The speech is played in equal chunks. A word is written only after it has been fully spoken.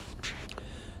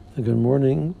Good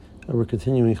morning. We're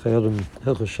continuing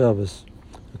Hilchos Shabbos,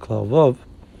 Klal,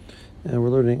 and we're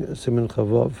learning Siman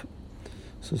Chavav.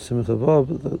 So Siman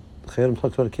Chavav, the Chayadim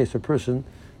talks about a case of a person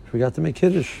who forgot to make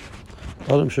Kiddush.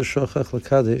 Adam sheshachach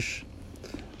l'kadosh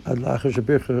ad la'achar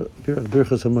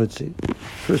birchas hamotzi.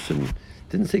 Person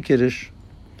didn't say Kiddush.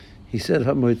 He said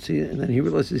hamotzi, and then he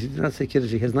realizes he did not say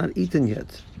Kiddush. He has not eaten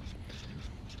yet.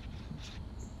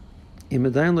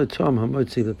 Imadayin l'tom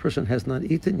hamotzi. The person has not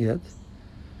eaten yet.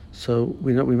 So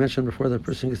we mentioned before that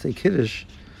person can say Kiddush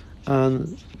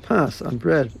on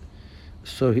bread.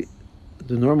 So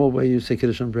the normal way you say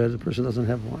Kiddush on bread, the person doesn't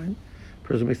have wine. The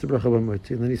person makes the bracha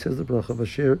b'moiti, and then he says the bracha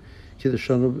b'asher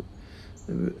Kiddushanu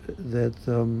that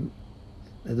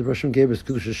the Russian gave us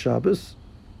Kiddush Shabbos,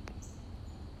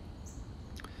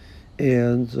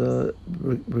 and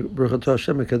bracha to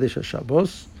Hashem Kadesh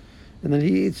Shabbos, and then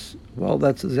he eats. Well,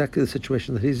 that's exactly the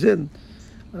situation that he's in,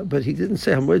 but he didn't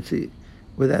say Hamoitzi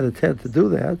with that intent to do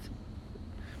that.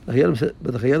 But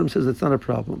the Chayadim says it's not a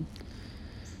problem.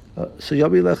 So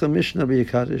Yabi Lecha Mishnah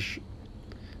B'Yikadish.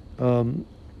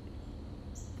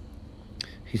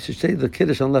 He should say the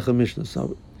Kiddush on Lecha Mishnah.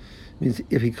 So it means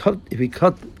if he said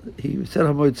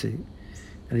Hamoitzi,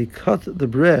 and he cut the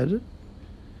bread,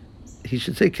 he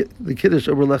should say the Kiddush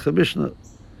over Lecha Mishnah.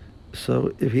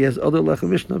 So if he has other Lecha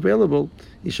Mishnah available,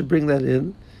 he should bring that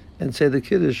in and say the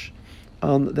Kiddush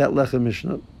on that Lecha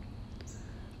Mishnah.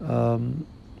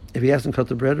 If he hasn't cut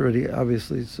the bread already,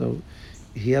 obviously, so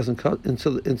he hasn't cut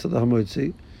into the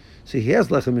Hamoitzi. So he has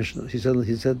Lecha Mishnah. He said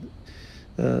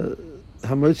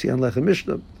Hamoitzi on Lecha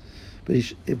Mishnah. But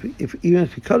even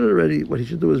if he cut it already, what he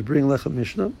should do is bring Lecha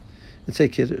Mishnah and say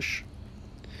Kiddush.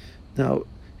 Now,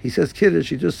 he says Kiddush,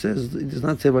 he just says, he does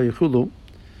not say Vayichulu,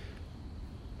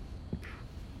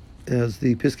 as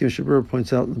the Piskim Shabur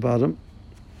points out in the bottom.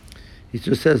 He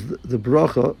just says the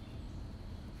bracha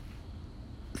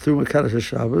through Mekadosh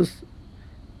Shabbos.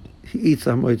 He eats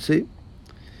the Hamoitzi, and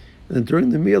then during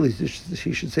the meal he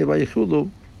should say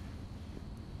Vayichulu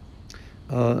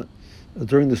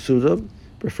during the Seudah,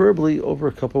 preferably over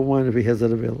a cup of wine if he has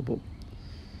that available.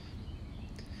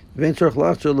 In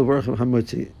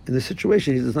this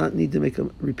situation, he does not need to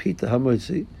repeat the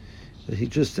Hamoitzi. He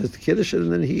just says the Kiddush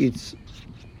and then he eats.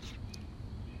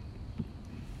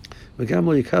 We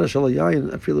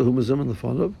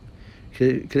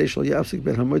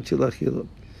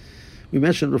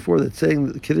mentioned before that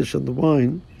saying the Kiddush on the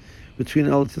wine between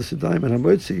Alat Seudah and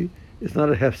Hamoitzi is not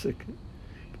a hefsek.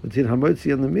 Between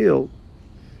Hamoitzi and the meal,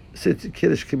 since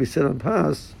Kiddush can be said on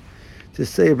Pas, to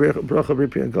say a bracha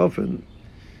b'ripi agofen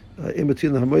in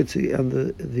between the Hamoitzi and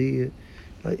the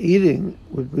eating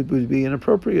would be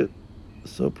inappropriate.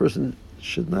 So a person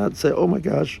should not say, "Oh my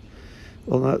gosh,"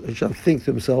 he should think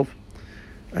to himself,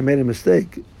 "I made a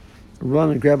mistake."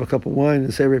 Run and grab a cup of wine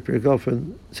and say ripi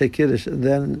agofen, say Kiddush, and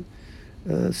then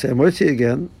say Hamoitzi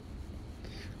again,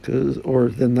 or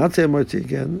then not say Hamoitzi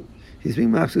again. He's being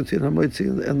maxed between Hamoitzi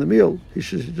and the meal. He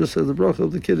should just say the bracha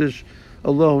of the Kiddush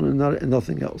alone and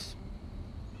nothing else.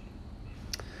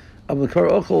 Abnakar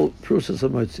ochel prusas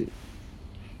Hamoitzi.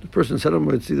 The person said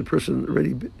Hamoitzi, the person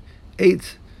already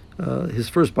ate his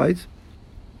first bite,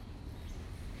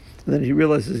 and then he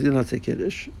realizes he did not say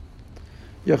Kiddush.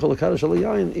 So he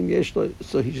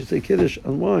should say Kiddush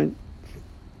on wine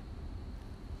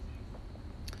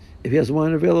if he has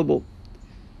wine available.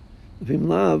 If he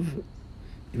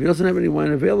doesn't have any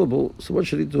wine available, so what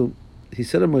should he do? He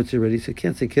said Hamoitzi already, so he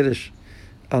can't say Kiddush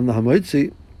on the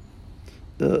Hamoitzi.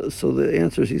 So the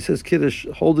answer is he says Kiddush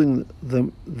holding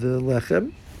the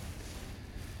lechem.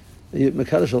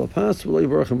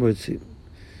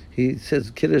 He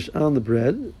says Kiddush on the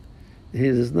bread, and he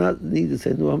does not need to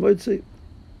say no Hamoitzi.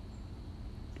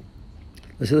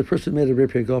 Let's say the person made a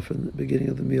ripi agofen in the beginning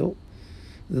of the meal,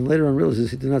 and then later on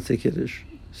realizes he did not say Kiddush.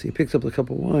 So he picks up the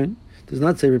cup of wine, does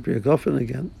not say ripi agofen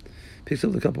again, picks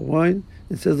up the cup of wine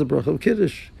and says the bracha of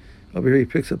Kiddush. Over here he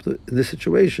picks up in this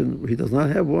situation where he does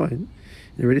not have wine, and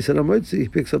he already said Hamoitzi, he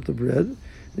picks up the bread and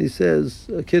he says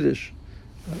Kiddush.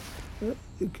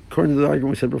 According to the argument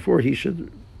we said before, he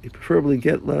preferably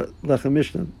get Lecha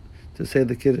Mishnah to say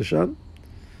the Kiddush on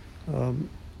the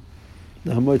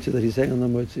Hamoitzi that he's saying on the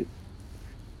Hamoitzi.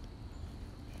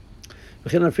 A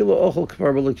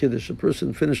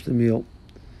person finished the meal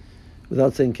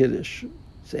without saying Kiddush.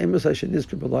 Any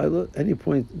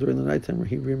point during the nighttime where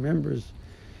he realizes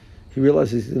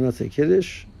he did not say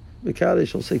Kiddush,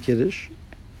 he'll say Kiddush.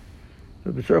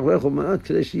 In that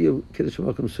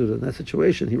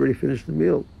situation, he already finished the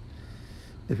meal.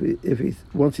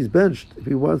 Once he's benched, if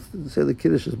he wants to say the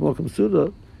Kiddush is Malkam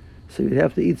Seudah, so he'd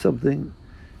have to eat something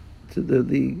to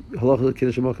the halacha of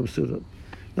Kiddush and Malkam Seudah.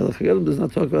 Now the Chagadim does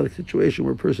not talk about a situation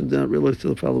where a person did not realize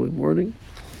till the following morning,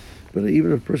 but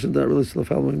even if a person did not realize till the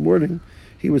following morning,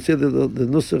 he would say that the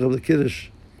nusach of the Kiddush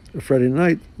of Friday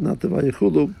night, not the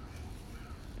Vayichulu,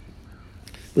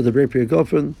 but the Brei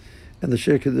Priyagofen and the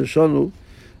Shir Kiddushanu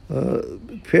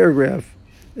paragraph,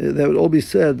 that would all be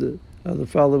said the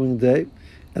following day,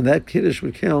 and that Kiddush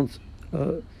would count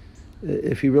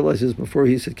if he realizes before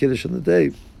he said Kiddush in the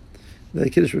day.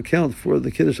 That Kiddush would count for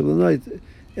the Kiddush of the night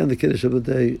and the Kiddush of the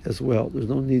day as well. There's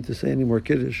no need to say any more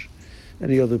Kiddush,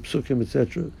 any other psukim,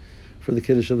 etc., for the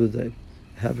Kiddush of the day.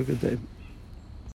 Have a good day.